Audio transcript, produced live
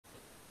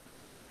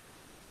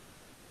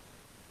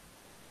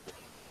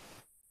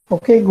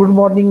Okay, good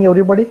morning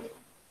everybody.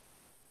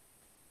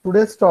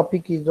 Today's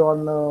topic is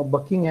on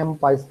Buckingham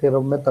Pie's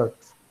theorem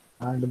methods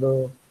and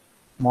the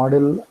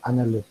model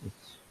analysis.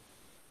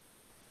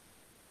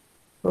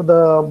 So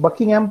the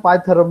Buckingham Pie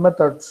theorem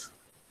methods,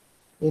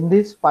 in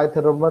this Pie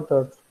theorem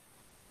methods,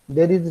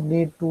 there is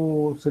need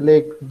to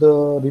select the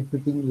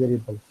repeating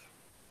variables.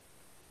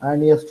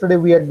 And yesterday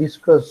we had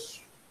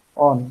discussed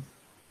on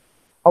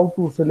how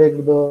to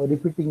select the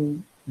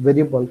repeating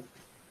variables.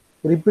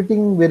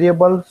 Repeating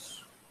variables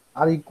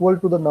are equal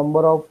to the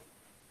number of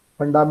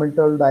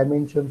fundamental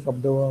dimensions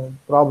of the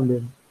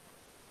problem.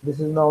 This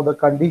is now the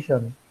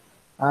condition,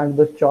 and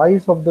the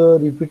choice of the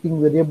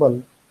repeating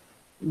variable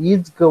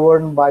is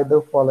governed by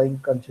the following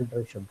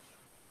considerations.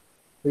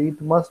 So it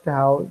must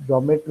have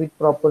geometric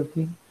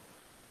property,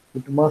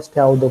 it must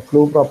have the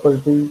flow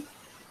property,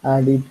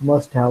 and it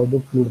must have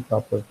the fluid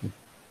property.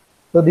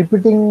 So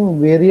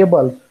repeating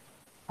variables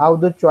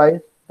have the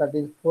choice, that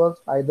is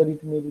first either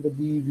it may be the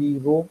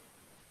dv rho,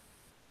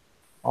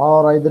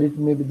 or either it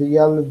may be the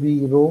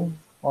lv rho,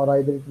 or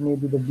either it may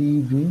be the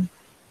dv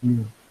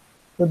mu.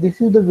 So this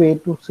is the way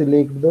to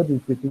select the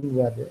repeating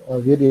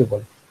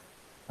variable.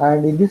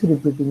 And in this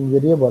repeating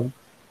variable,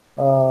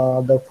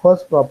 the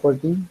first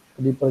property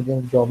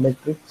represents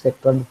geometric,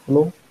 second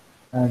flow,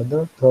 and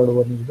the third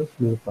one is the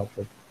fluid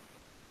property.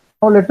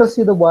 Now let us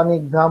see the one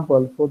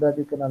example so that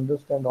you can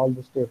understand all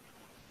the steps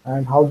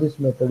and how this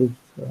method is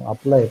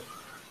applied.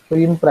 So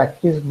in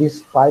practice,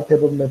 this pi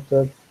theorem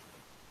method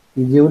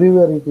is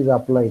everywhere it is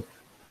applied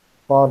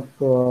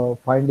for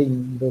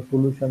finding the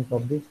solutions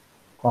of this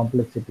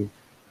complexity.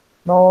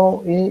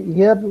 Now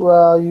here we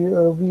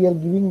are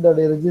giving the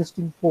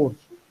resisting force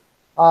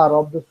R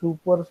of the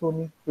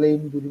supersonic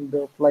plane during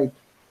the flight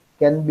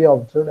can be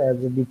observed as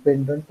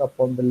dependent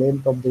upon the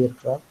length of the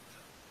aircraft.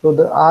 So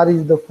the R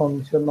is the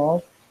function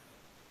of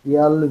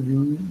L,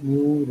 V,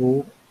 mu,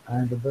 rho,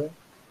 and the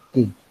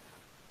K.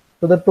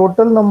 So the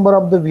total number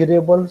of the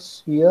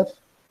variables here,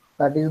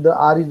 that is the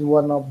R is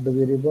one of the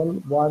variable,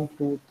 1,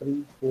 2,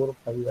 3, 4,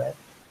 5, and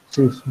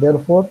 6.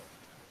 Therefore,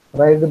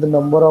 write the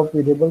number of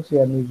variables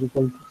n is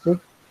equal to 6.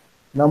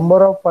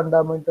 Number of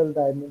fundamental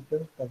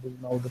dimensions, that is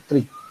now the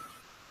 3.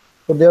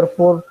 So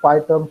therefore, pi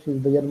terms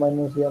is the n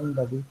minus m,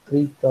 that is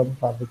 3 terms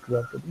are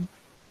required to be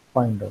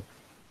find out.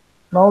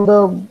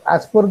 Now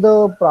as per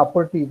the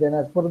property, then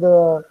as per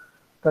the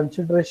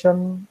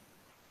consideration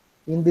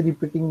in the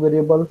repeating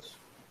variables,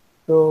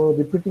 so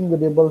repeating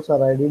variables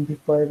are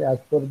identified as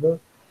per the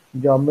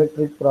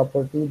geometric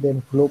property,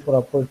 then flow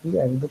property,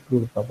 and the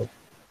fluid property,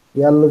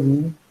 L,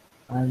 V,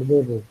 and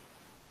the rho.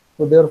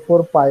 So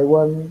therefore, pi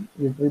 1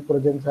 it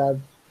represents as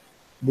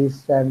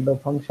this, and the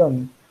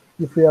function,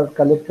 if we are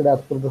collected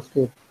as per the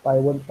step, pi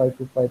 1, pi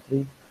 2, pi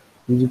 3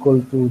 is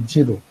equal to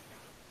 0.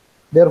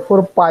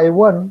 Therefore, pi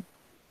 1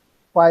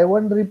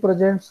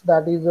 represents,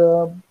 that is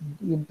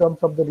in terms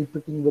of the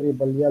repeating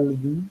variable L,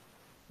 V,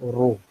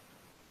 rho.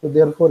 So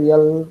therefore,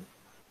 L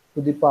to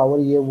the power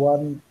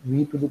A1,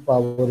 V to the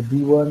power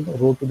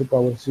B1, rho to the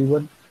power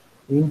C1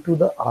 into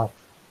the R.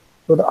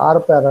 So the R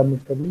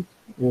parameter is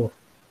 4.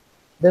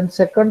 Then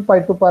second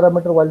pi2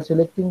 parameter, while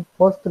selecting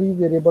first three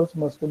variables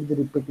must be the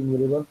repeating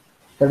variable,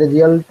 that is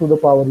L to the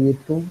power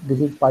A2. This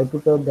is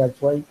pi2 term, that's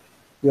why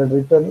we have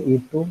written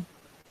A2,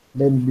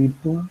 then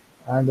B2,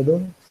 and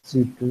the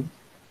C2.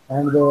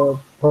 And the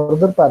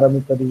further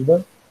parameter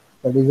is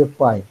that is a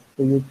pi.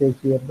 So you take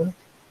here the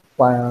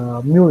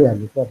pi, mu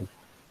value, sorry,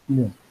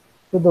 mu.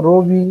 So the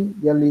rho V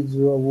L is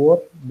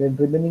over, then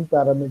remaining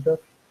parameter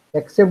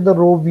except the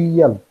rho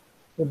V L.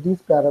 So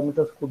these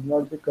parameters could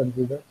not be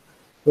considered.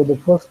 So the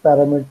first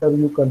parameter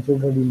you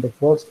considered in the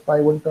first pi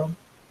 1 term,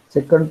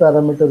 second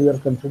parameter you are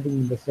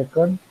considering in the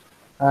second,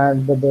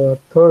 and the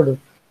third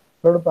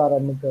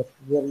parameter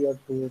where you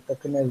have to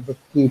recognize the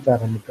k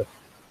parameter.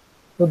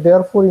 So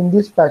therefore, in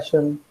this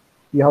fashion,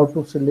 you have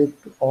to select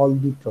all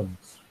the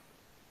terms.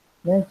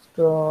 Next,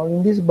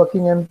 in this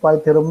Buckingham pi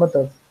theorem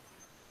method,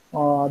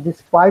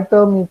 this pi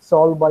term is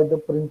solved by the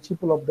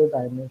principle of the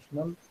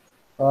dimensional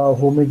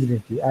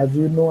homogeneity. As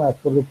you know, as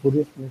per the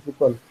Fourier's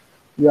principle,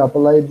 you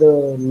apply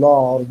the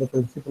law or the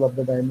principle of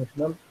the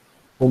dimensional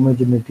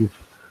homogeneity.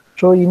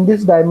 So in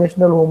this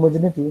dimensional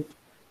homogeneity,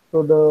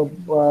 so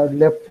the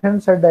left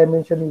hand side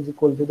dimension is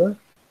equal to the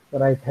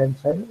right hand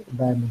side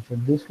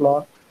dimension. This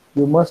law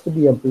you must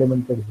be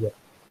implemented here.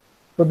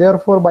 So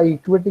therefore, by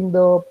equating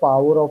the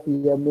power of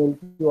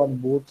EMLQ on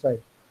both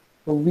sides,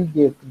 so we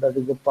get, that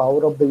is the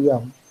power of the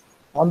M.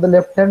 On the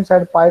left hand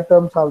side, pi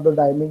terms are the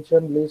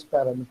dimensionless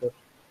parameter.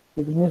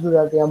 It means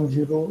that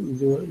M0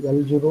 is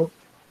L0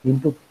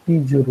 into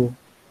T0,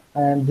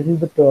 and this is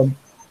the term.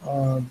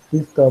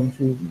 These terms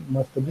you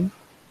must be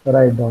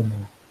write down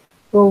now.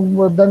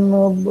 So then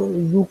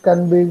you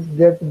can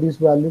get this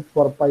value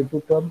for pi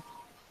 2 terms,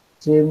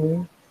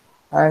 same,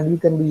 and you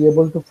can be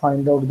able to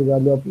find out the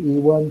value of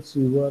A1,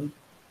 C1,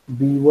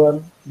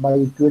 B1 by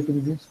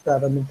equating this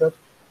parameter.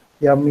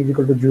 M is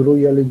equal to 0,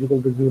 L is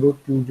equal to 0,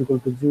 T is equal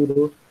to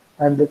 0,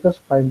 and let us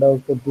find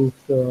out this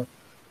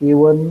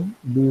A1,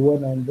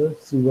 B1, and the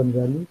C1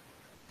 value.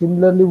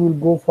 Similarly, we'll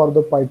go for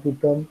the pi 2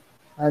 term,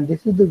 and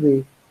this is the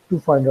way to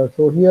find out.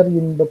 So here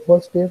in the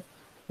first step,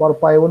 for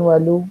pi 1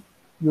 value,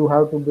 you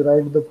have to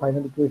derive the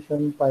final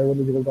equation pi 1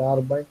 is equal to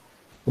r by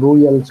rho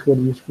L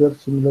square V square.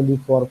 Similarly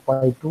for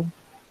pi 2,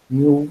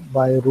 mu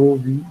by rho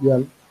V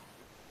L.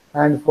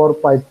 And for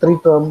pi 3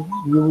 term,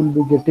 you will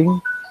be getting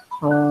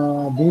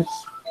this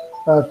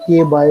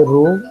k by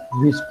rho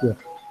V square.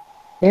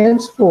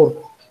 Henceforth,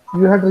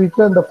 you had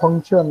written the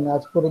function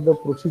as per the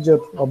procedure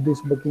of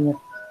this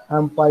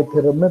Buckingham pi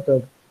theorem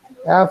method.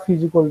 F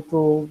is equal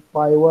to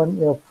pi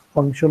 1 f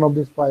function of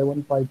this pi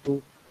 1, pi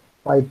 2,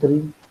 pi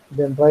 3.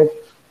 Then write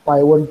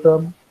pi 1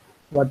 term,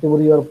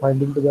 whatever you are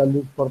finding the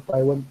values for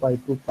pi 1, pi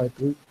 2, pi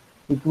 3,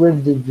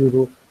 equate this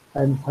 0.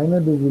 And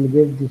finally, we will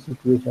get this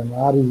equation.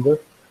 R is the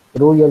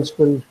rho L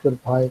square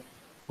pi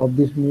of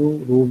this mu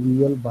rho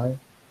VL by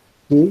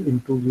k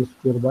into V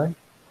square by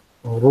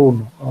rho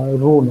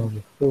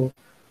knowledge. So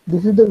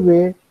this is the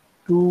way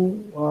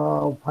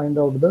to find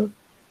out the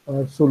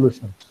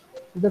solutions.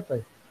 Is that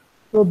right?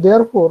 So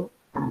therefore,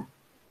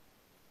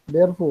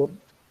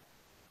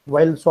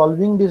 while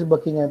solving this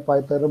Buckingham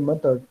pi theorem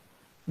method,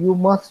 you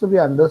must be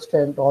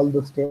understand all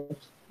the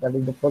steps. That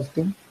is the first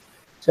thing.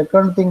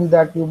 Second thing is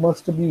that you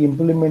must be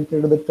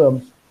implemented the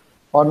terms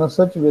on a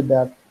such way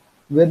that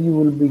where you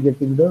will be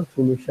getting the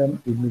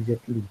solution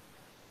immediately.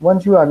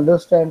 Once you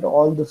understand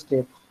all the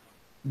steps,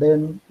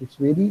 then it's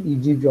very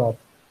easy job.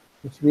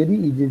 It's very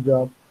easy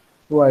job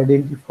to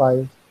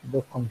identify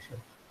the function.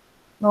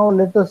 Now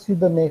let us see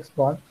the next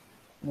part.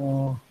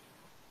 Uh,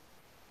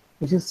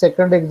 this is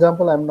second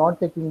example. I'm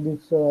not taking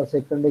this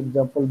second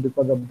example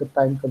because of the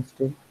time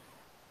constraint.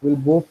 We'll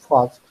go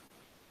fast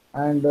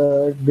and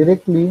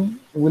directly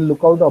we'll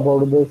look out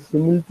about the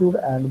similitude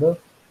and the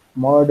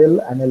model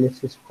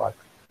analysis part.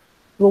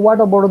 So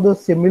what about the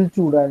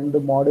similitude and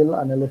the model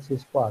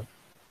analysis part?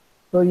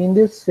 So in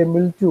this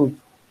similitude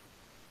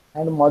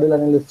and model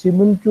analysis,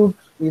 similitude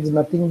is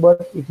nothing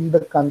but it is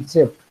the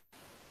concept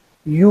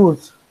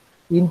used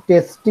in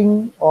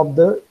testing of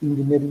the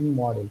engineering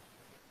model.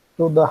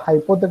 So the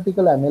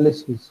hypothetical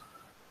analysis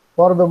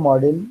for the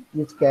model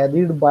is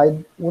carried by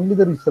only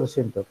the research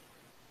center.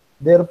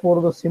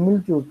 Therefore, the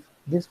similitude,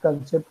 this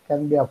concept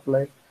can be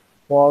applied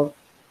for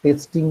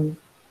testing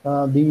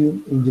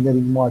the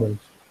engineering models.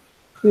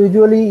 So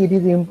usually, it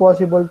is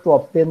impossible to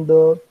obtain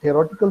the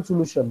theoretical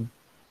solution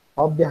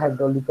of the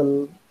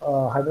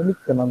hydraulic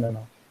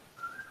phenomena.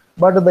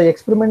 But the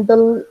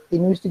experimental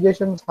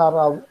investigations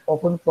are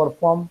often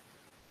performed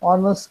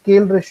on a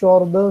scale ratio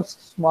or the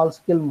small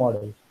scale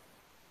model.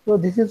 So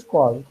this is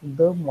called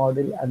the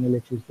model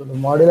analysis. So the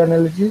model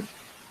analysis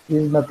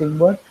is nothing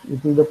but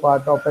it is the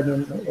part of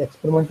an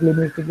experimental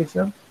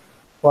investigation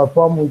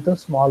performed with a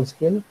small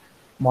scale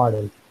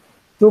model.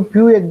 So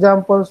few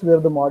examples where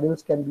the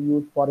models can be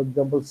used, for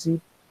example,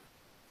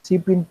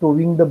 ship in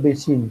towing the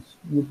basins,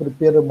 you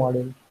prepare a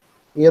model.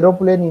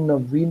 Aeroplane in a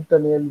wind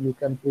tunnel, you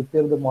can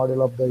prepare the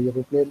model of the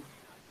aeroplane.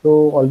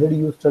 So already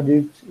you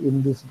studied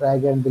in this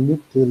drag and the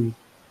lift theory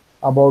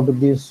about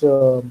this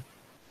uh,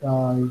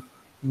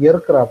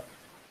 aircraft.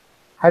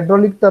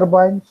 Hydraulic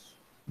turbines,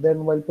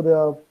 then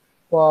while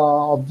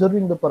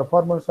observing the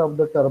performance of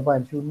the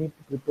turbines, you need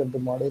to prepare the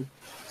model.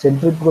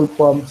 Centrifugal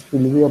pumps,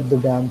 spillway of the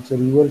dams,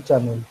 river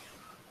channels,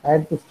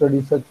 and to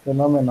study such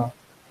phenomena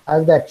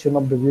as the action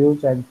of the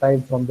waves and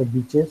tide from the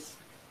beaches,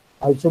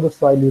 also the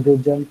soil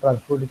erosion,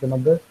 transportation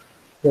of the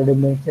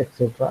sediments,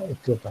 etc.,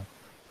 etc.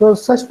 So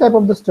such type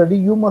of the study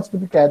you must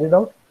be carried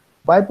out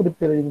by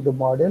preparing the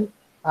model,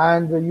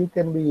 and you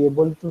can be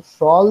able to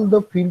solve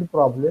the field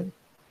problem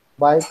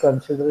by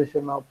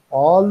consideration of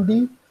all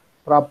the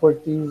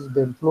properties,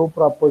 then flow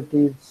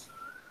properties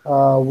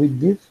with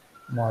this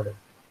model.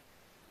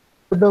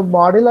 So the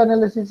model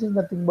analysis is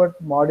nothing but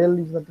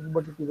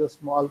it is a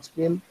small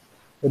scale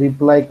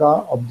replica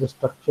of the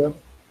structure.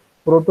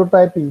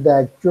 Prototype is the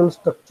actual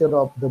structure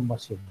of the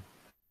machine.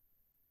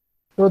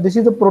 So this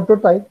is the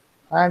prototype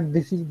and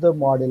this is the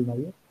model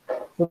now.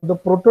 So the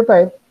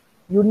prototype,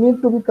 you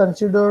need to be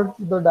considered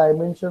the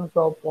dimensions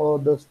of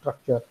the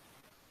structure.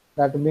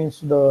 That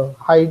means the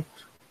height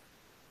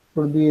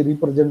should be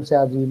represented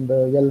as in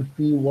the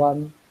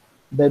LP1,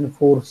 then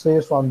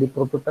forces on the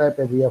prototype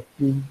as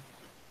FP,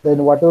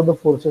 then whatever the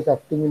forces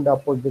acting in the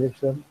upward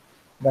direction,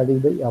 that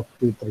is the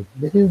FP3.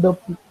 This is the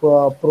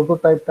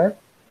prototype type.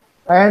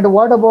 And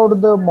what about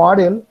the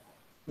model?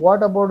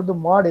 What about the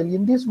model?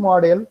 In this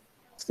model,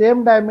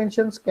 same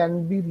dimensions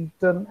can be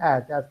written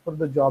as per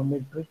the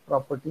geometric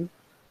property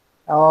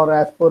or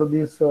as per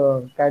this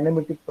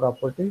kinematic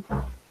property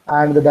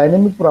and the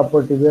dynamic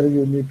property where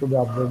you need to be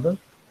observe the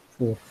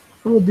force.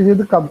 So this is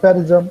the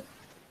comparison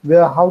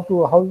where how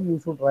you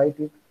should write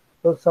it.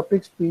 So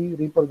suffix p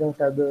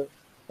represents as the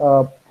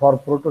for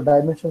proto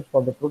dimensions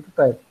for the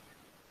prototype,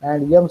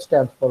 and m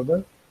stands for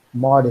the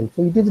model.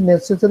 So it is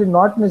necessary,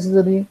 not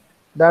necessary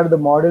that the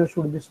model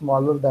should be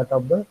smaller that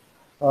of the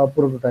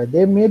prototype.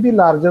 They may be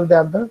larger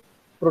than the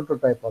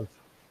prototype also,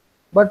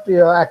 but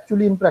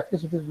actually in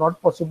practice it is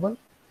not possible.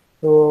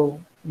 So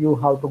you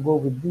have to go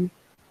with the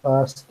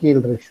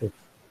scale ratios.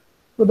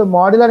 So the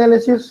model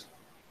analysis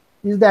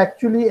is the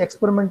actually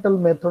experimental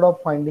method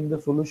of finding the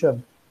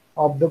solution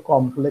of the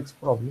complex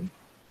problem.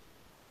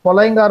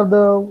 Following are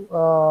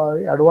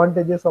the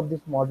advantages of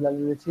this model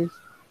analysis.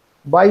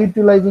 By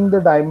utilizing the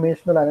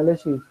dimensional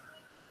analysis,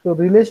 so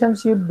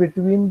relationship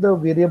between the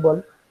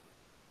variable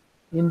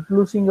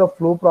including a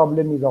flow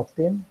problem is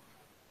obtained,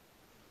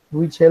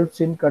 which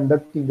helps in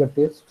conducting a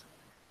test.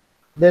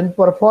 Then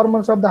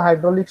performance of the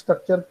hydraulic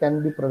structure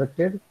can be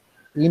predicted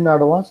in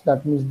advance.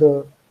 That means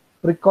the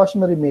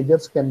precautionary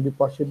measures can be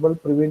possible,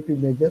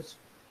 preventive measures.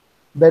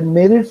 Then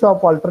merits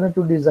of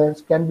alternative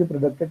designs can be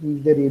predicted.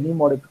 Is there any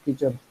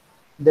modification?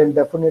 Then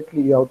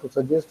definitely you have to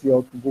suggest, you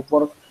have to go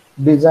for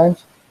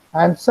designs,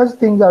 and such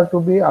things are to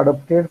be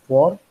adopted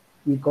for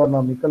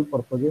economical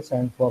purposes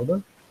and for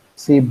the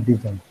safe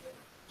design.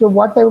 So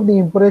what are the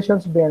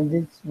impressions behind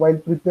this? While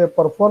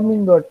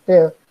performing a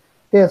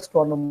test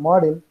on a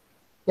model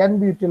can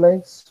be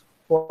utilized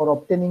for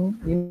obtaining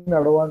in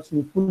advance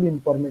useful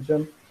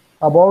information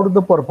about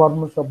the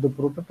performance of the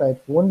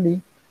prototype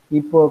only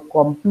if a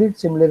complete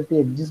similarity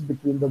exists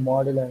between the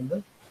model and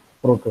the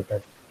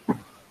prototype.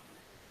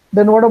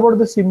 Then what about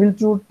the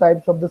similitude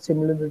types of the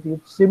similarity?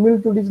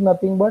 Similitude is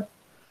nothing but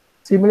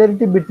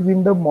similarity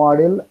between the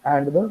model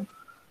and the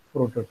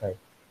prototype,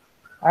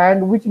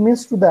 and which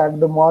means to that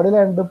the model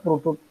and the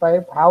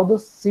prototype have the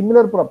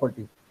similar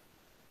properties,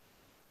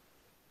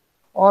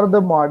 or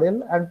the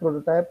model and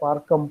prototype are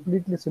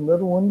completely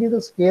similar, only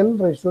the scale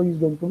ratio is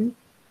going to be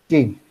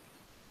changed.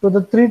 So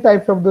the three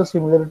types of the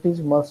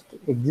similarities must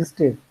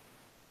exist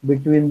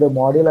between the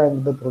model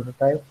and the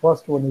prototype.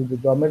 First one is the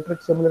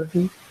geometric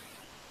similarity,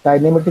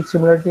 kinematic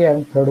similarity,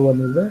 and third one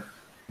is the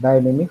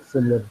dynamic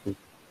similarity.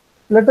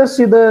 Let us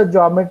see the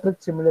geometric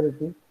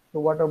similarity. So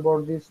what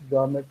about this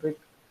geometric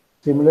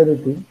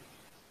similarity?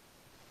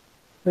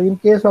 So in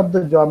case of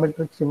the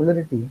geometric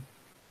similarity,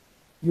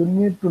 you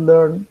need to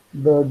learn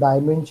the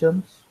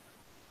dimensions.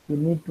 You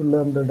need to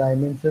learn the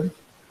dimensions.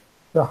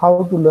 So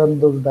how to learn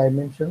those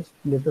dimensions?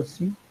 Let us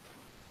see.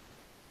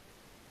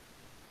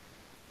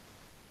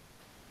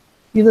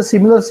 Is a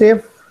similar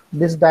shape.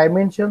 This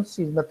dimensions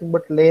is nothing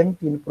but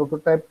length in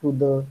prototype to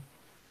the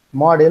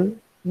model.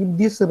 If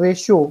this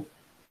ratio,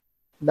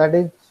 that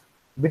is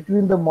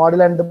between the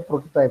model and the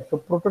prototype, so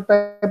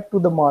prototype to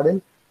the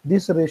model,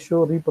 this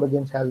ratio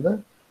represents as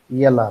the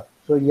LR.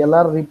 So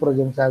LR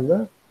represents as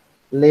the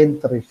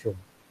length ratio.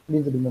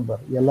 Please remember,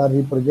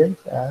 LR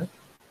represents as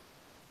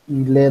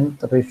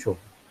length ratio.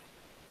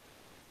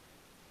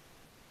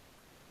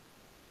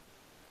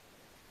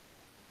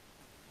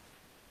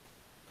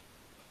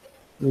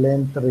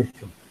 Length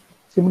ratio.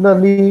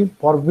 Similarly,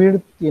 for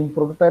width in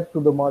prototype to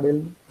the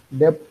model,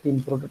 depth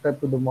in prototype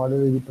to the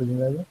model is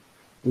represented as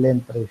a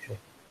length ratio.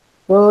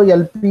 So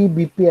LP,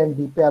 BP, and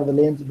DP are the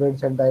length,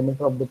 breadth, and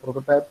diameter of the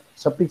prototype.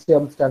 Suffix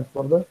M stands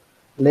for the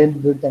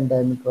length, breadth, and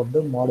diameter of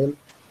the model,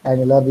 and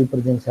LR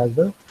represents as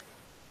the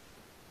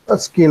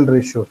scale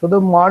ratio. So the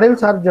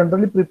models are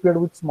generally prepared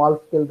with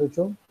small scale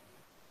ratio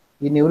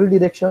in every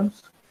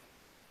directions.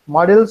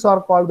 Models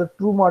are called the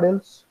true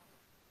models.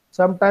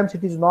 Sometimes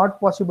it is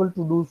not possible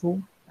to do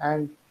so,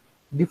 and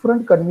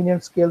different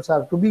convenient scales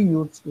are to be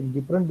used in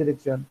different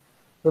directions.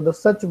 So the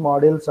such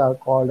models are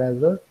called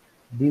as a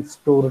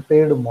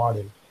distorted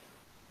model.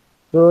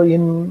 So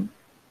in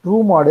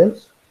true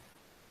models,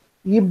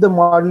 if the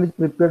model is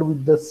prepared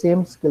with the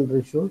same scale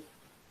ratios,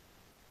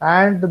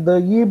 and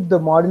if the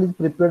model is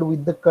prepared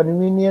with the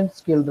convenient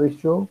scale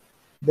ratio,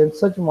 then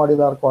such models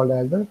are called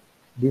as a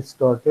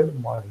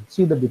distorted model.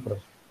 See the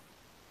difference.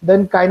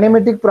 Then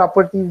kinematic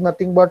property is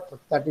nothing but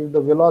that is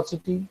the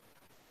velocity.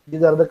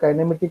 These are the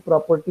kinematic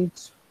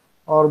properties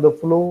or the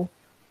flow,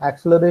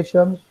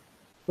 accelerations.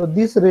 So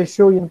this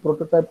ratio in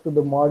prototype to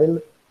the model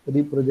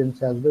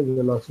represents as the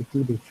velocity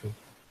ratio.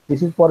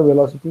 This is for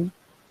velocity.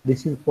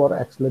 This is for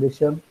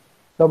acceleration.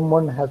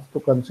 Someone has to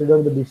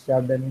consider the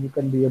discharge, and you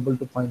can be able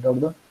to find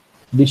out the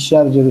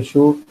discharge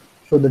ratio.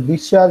 So the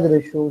discharge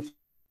ratio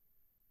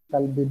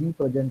shall be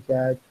represented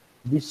as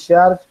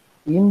discharge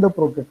in the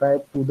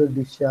prototype to the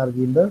discharge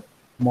in the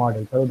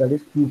model. So that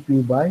is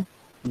QP by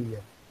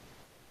PM.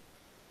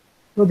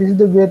 So this is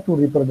the way to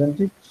represent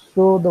it.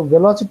 So the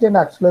velocity and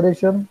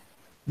acceleration,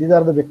 these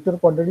are the vector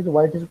quantities.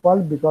 Why it is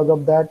called? Because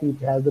of that it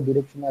has the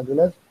direction as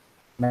well as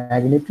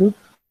magnitude.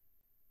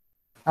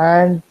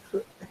 And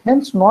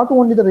hence not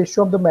only the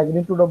ratio of the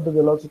magnitude of the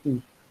velocity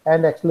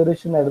and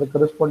acceleration at the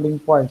corresponding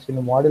points in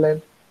a model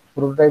and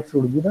prototype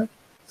should be the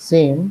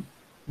same,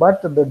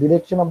 but the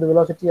direction of the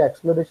velocity,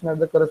 acceleration at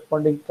the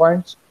corresponding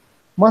points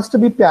must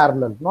be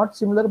parallel, not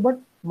similar, but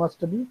must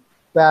be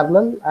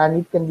parallel, and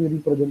it can be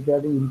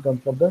represented in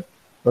terms of the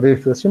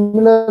ratio.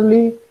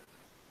 Similarly,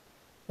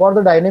 for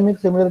the dynamic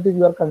similarities,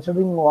 you are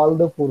considering all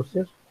the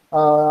forces.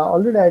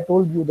 Already I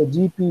told you the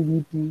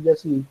GP, VP,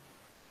 SE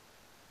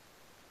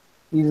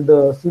is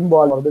the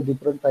symbol for the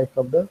different types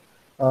of the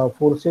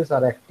forces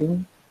are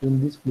acting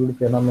in this fluid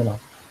phenomena.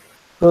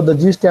 So the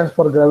G stands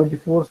for gravity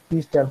force,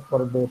 P stands for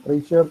the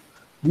pressure,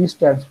 V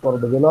stands for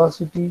the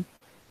velocity,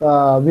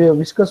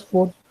 viscous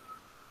force,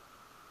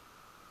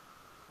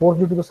 force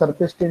due to the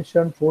surface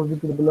tension, force due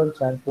to the turbulence,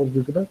 and force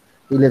due to the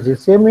velocity.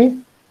 Same way,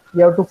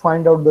 you have to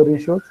find out the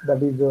ratios,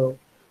 that is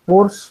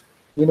Force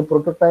in a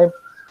prototype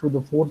to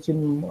the force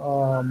in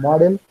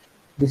model.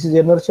 This is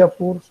inertia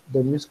force,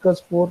 the viscous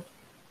force,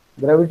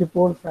 gravity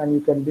force, and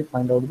you can be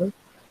find out the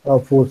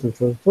force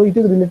also. So it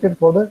is related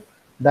for the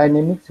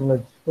dynamic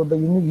similarity. So the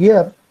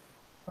here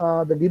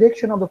the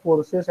direction of the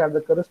forces at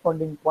the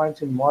corresponding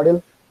points in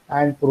model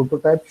and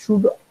prototype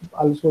should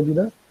also be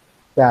the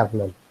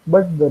parallel,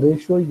 but the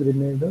ratio is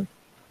remained the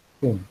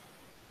same.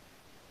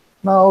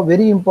 Now,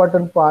 very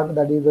important part,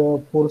 that is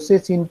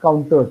forces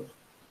encountered.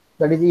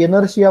 That is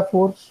inertia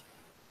force.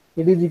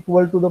 It is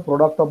equal to the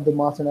product of the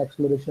mass and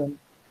acceleration.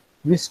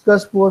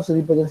 Viscous force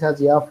represents as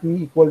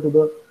Fe equal to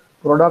the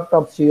product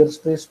of shear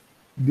stress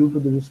due to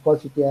the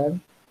viscosity and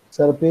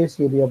surface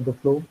area of the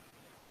flow.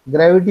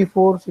 Gravity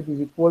force, it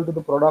is equal to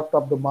the product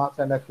of the mass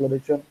and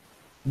acceleration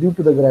due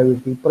to the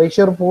gravity.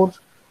 Pressure force,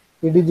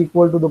 it is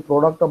equal to the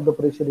product of the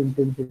pressure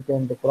intensity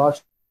and the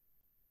cross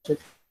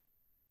section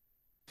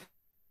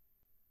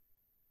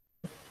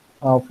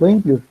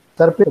flowing fluid.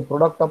 Surface, the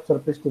product of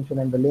surface tension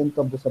and the length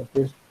of the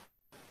surface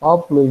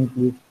of flowing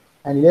fluid.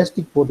 And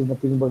elastic force is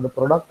nothing but the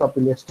product of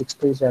elastic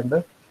stress and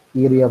the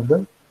area of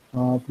the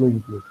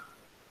flowing fluid.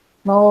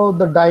 Now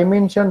the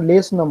dimension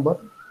less number,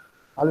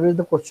 always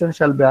the question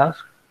shall be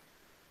asked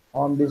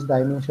on this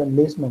dimension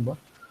less number.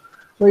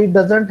 So it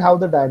doesn't have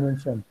the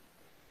dimension.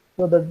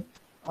 So the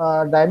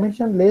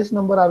dimension less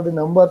number are the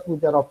numbers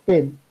which are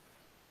obtained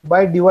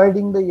by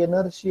dividing the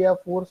inertia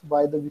force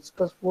by the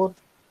viscous force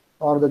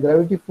or the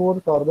gravity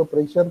force or the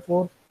pressure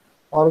force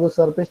or the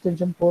surface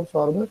tension force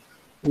or the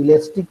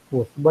elastic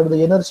force. But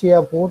the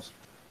inertia force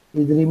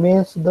is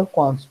remains the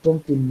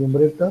constant in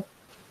numerator,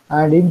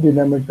 and in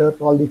denominator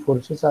all the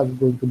forces are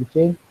going to be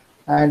changed,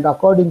 and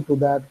according to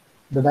that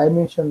the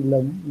dimension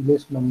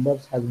less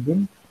numbers has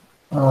been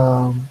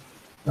um,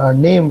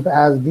 named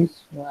as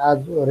this,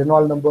 as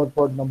Reynolds number,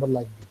 Ford number,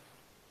 like this.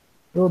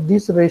 So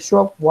this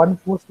ratio of one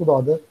force to the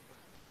other,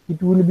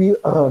 it will be a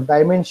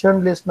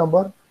dimensionless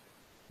number.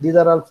 These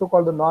are also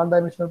called the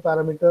non-dimensional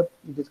parameter.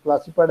 It is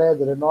classified as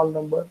Reynolds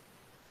number,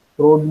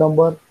 Ford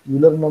number,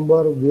 Euler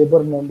number,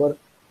 Weber number,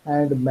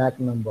 and Mach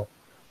number.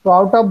 So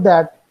out of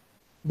that,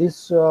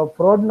 this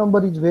Ford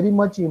number is very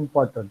much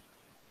important,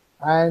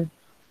 and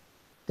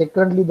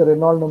secondly, the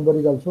Reynolds number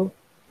is also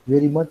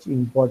very much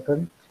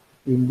important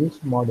in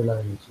this model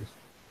analysis.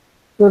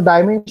 So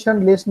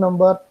dimension less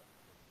number,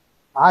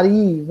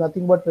 RE, is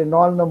nothing but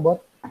Reynolds number.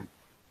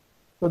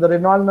 So the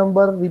Reynolds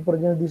number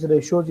represents this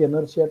ratios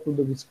inertia to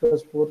the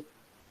viscous force.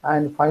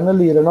 And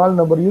finally, Reynolds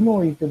number, you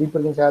know, it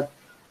represents as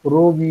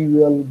rho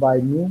VL by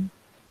mu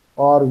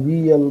or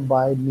VL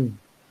by mu.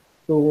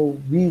 So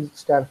V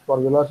stands for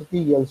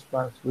velocity, L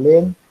stands for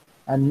length,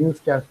 and mu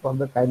stands for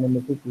the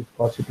kinematic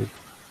viscosity.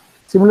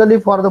 Similarly,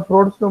 for the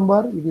Frod's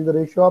number, it is the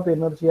ratio of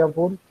inertia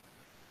force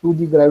to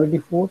the gravity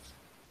force.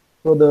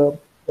 So the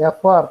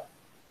Fr,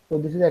 so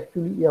this is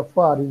actually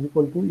Fr is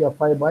equal to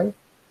Fi by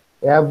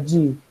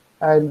Fg,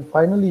 and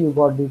finally you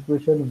got the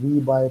equation V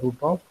by root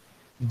of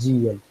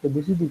GL. So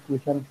this is the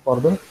equation for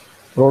the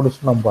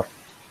Frod's number.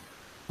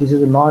 This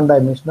is a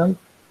non-dimensional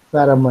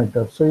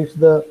parameter. So it's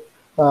the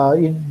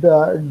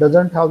it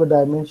doesn't have the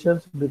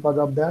dimensions. Because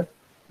of that,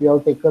 we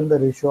have taken the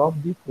ratio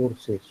of the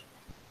forces.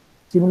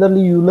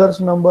 Similarly, Euler's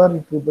number,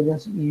 it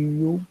represents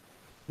EU,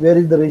 where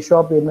is the ratio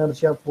of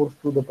inertia force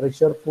to the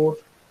pressure force,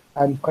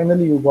 and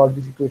finally you got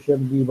this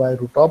equation V by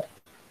root of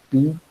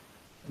P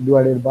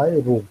divided by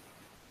rho.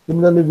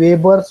 Similarly,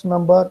 Weber's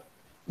number,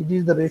 it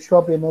is the ratio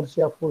of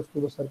inertia force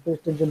to the surface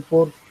tension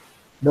force,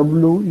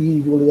 W E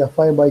equal to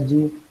Fi by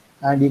G,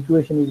 and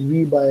equation is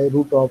V by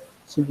root of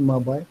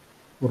sigma by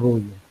rho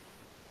U.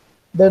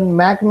 Then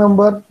Mach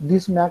number,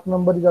 this Mach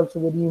number is also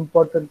very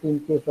important in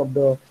case of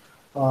the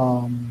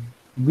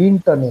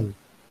wind tunnel,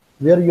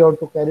 where you have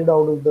to carry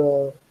out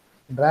the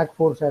drag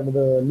force and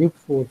the lift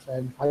force,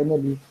 and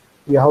finally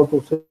you have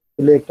to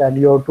select and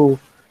you have to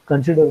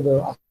consider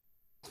the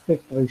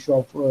aspect ratio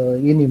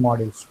of any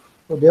models.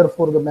 So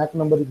therefore the Mach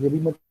number is very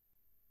much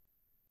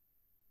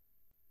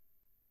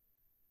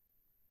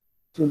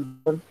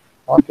important,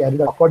 or carried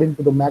according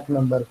to the Mach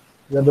number,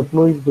 where the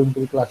flow is going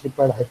to be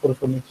classified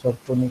hypersonic,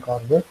 subsonic,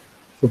 or the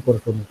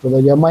supersonic. So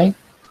the Mi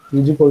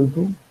is equal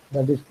to,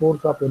 that is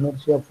force of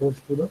inertia force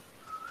to the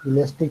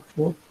elastic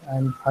force,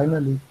 and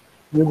finally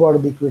you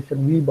got the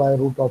equation V by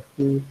root of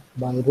K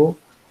by rho.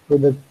 So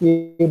the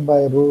K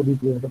by rho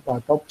represents the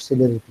part of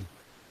celerity.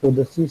 So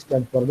the C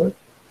stands for the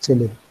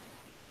celerity.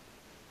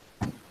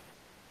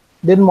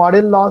 Then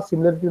model law,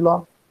 similarity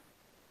law.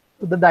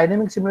 So the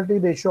dynamic similarity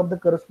ratio of the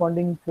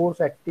corresponding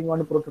force acting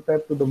on a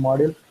prototype to the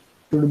model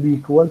should be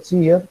equal.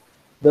 See here,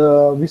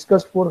 the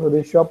viscous force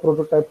ratio of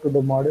prototype to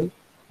the model.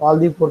 All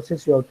the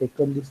forces you have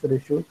taken these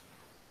ratios,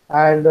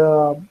 and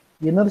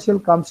inertial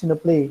comes in a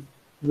play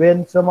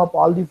when sum of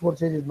all the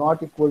forces is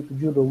not equal to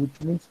 0, which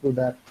means to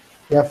that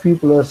Fe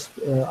plus,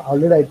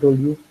 already I told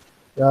you,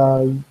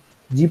 uh,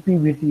 Gp,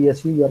 Vt,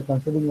 Se, you are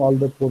considering all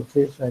the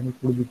forces, and it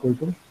will be equal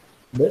to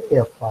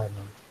the Fi.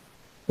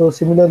 So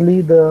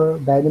similarly,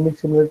 the dynamic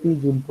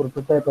similarities in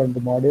prototype and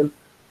the model,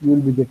 you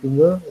will be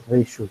getting a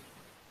ratio.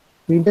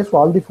 In test,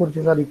 all the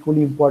forces are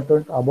equally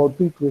important. About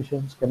two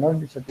equations cannot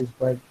be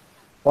satisfied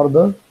for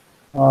the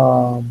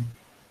um,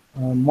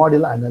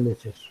 model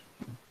analysis.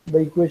 The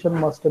equation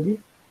must be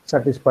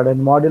satisfied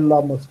and model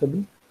law must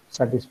be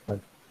satisfied.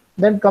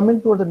 Then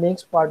coming to the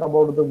next part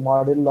about the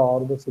model law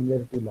or the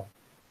similarity law.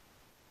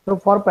 So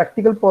for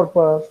practical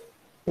purpose,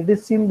 it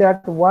is seen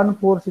that one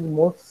force is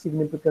most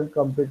significant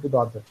compared to the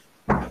other,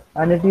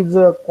 and it is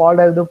called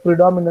as the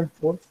predominant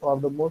force or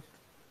the most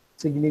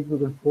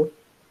significant force.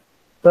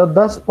 So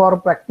thus, for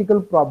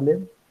practical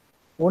problem,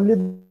 only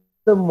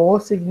the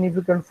most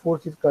significant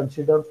force is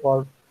considered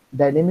for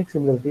dynamic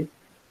similarity.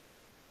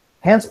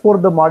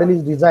 Henceforth, the model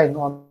is designed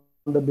on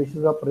the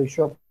basis of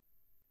ratio of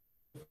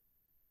force,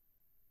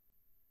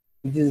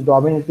 which is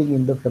dominating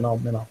in the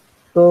phenomena.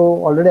 So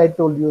already I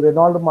told you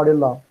Reynolds model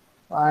law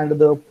and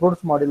the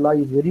Proust model law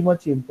is very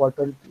much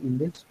important in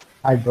this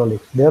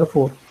hydraulics.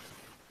 Therefore,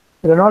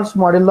 Reynolds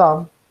model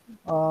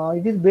law,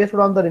 it is based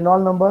on the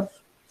Reynolds number,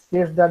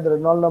 states that the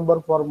Reynolds number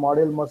for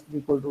model must be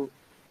equal to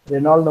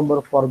Reynolds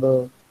number for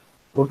the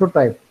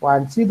prototype.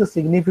 And see the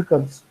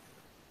significance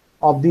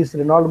of this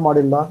Reynolds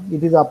model law.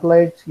 It is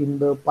applied in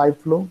the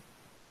pipe flow.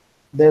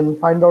 Then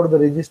find out the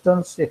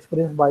resistance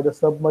experienced by the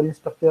submarine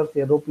structures,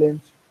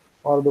 aeroplanes,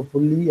 or the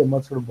fully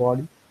immersed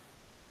body.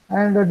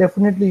 And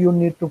definitely you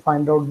need to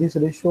find out this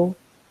ratio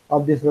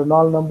of this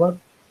Reynolds number,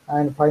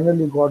 and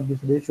finally got this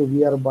ratio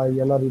VR by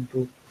LR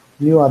into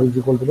mu R is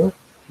equal to the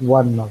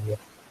 1 number.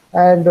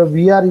 And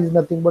VR is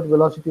nothing but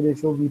velocity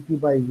ratio Vp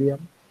by Vm,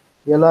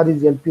 LR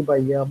is Lp by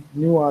M,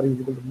 mu R is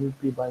equal to mu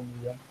P by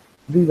mu M.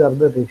 These are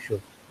the ratios.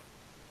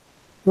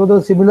 So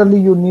the similarly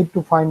you need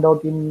to find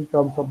out in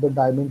terms of the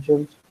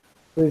dimensions.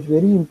 So it's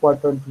very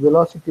important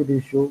velocity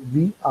ratio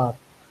VR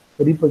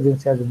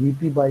represents as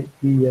Vp by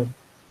Vm,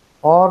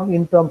 or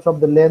in terms of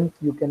the length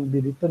you can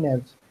be written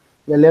as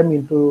Lm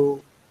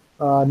into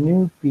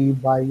nu P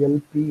by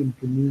Lp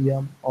into nu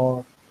M,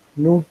 or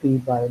nu T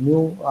by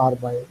nu R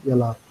by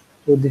Lr.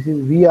 So this is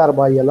VR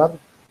by Lr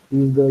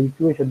is the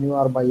equation nu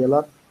R by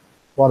Lr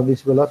for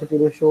this velocity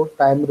ratio.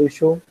 Time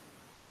ratio.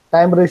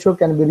 Time ratio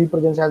can be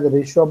represented as the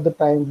ratio of the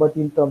time, but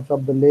in terms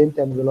of the length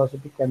and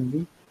velocity can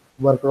be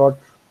worked out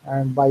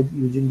and by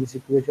using this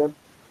equation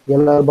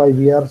LR by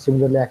VR.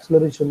 Similarly,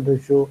 acceleration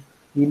ratio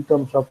in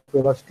terms of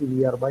velocity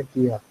VR by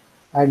TR,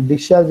 and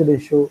discharge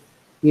ratio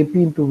AP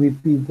into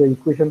VP is the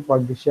equation for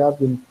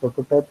discharge in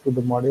prototype to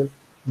the model,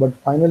 but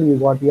finally you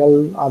got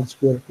L R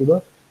square to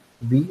the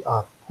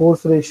VR.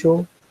 Force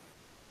ratio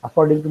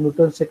according to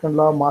Newton's second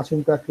law, mass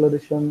into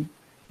acceleration,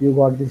 you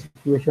got this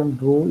equation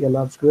rho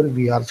LR square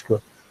VR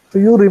square. So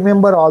you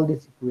remember all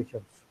these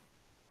equations.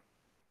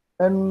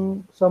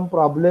 And some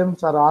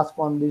problems are asked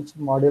on this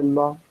model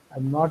law.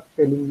 I'm not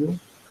telling you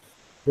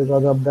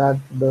because of that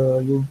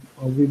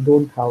we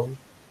don't have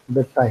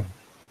the time.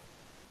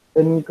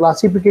 In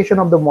classification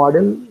of the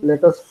model,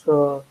 let us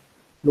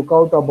look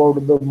out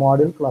about the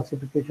model,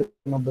 classification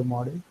of the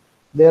model.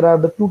 There are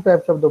the two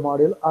types of the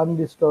model,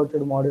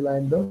 undistorted model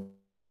and the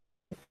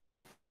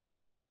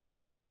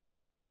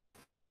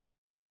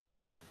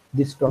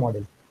distorted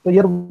model. So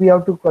here we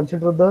have to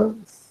consider the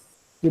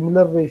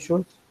similar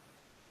ratios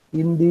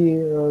in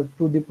the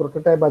to the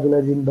prototype as well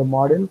as in the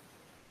model,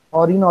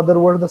 or in other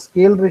words, the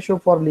scale ratio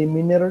for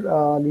linear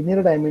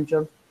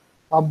dimensions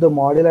of the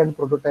model and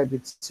prototype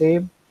is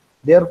same.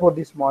 Therefore,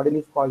 this model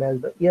is called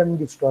as the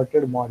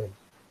undistorted model.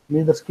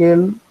 Means the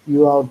scale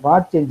you are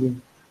not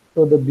changing,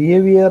 so the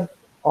behavior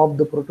of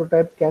the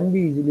prototype can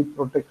be easily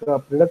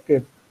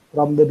predicted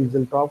from the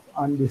result of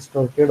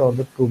undistorted or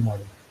the true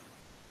model.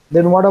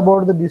 Then what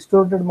about the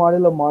distorted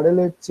model? A model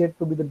is said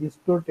to be the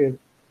distorted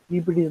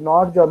if it is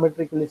not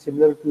geometrically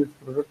similar to its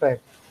prototype.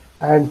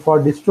 And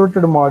for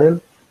distorted model,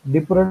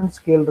 different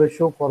scale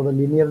ratio for the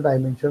linear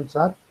dimensions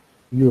are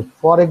used.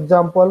 For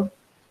example,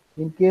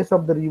 in case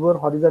of the river,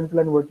 horizontal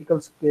and vertical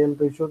scale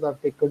ratios are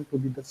taken to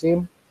be the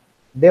same.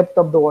 Depth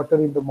of the water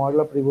in the model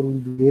of river will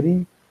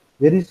be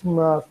very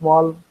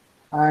small,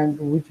 and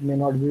which may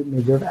not be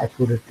measured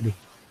accurately.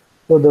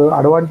 So the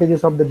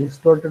advantages of the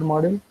distorted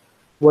model: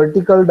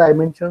 vertical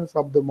dimensions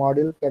of the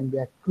model can be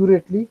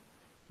accurately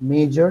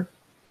measured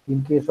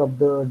in case of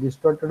the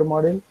distorted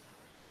model.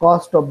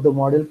 Cost of the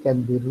model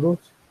can be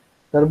reduced.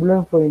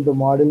 Turbulent flow in the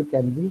model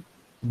can be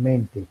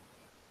maintained.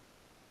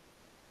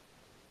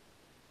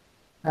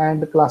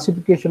 And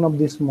classification of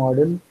this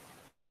model,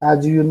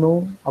 as you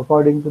know,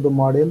 according to the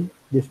model,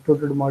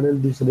 distorted model,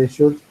 these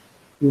ratios,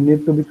 you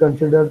need to be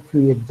considered.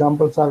 Few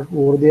examples are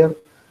over there.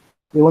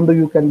 Even though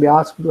you can be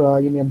asked in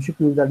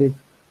MCQ, that is,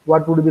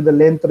 what would be the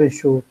length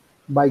ratio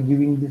by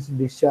giving this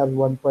discharge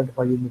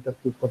 1.5 meter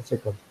cube per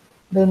second?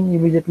 Then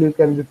immediately you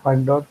can be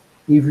find out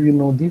if you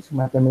know these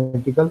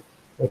mathematical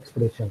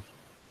expressions.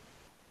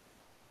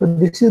 So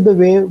this is the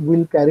way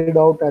we'll carry it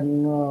out,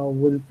 and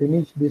we'll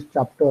finish this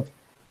chapter,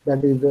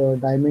 that is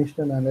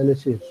dimensional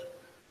analysis.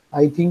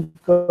 I think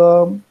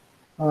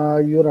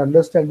you're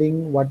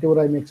understanding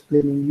whatever I'm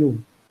explaining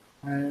you,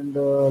 and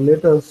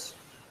let us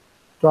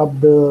stop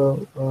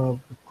the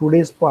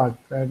today's part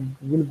and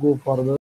we'll go for the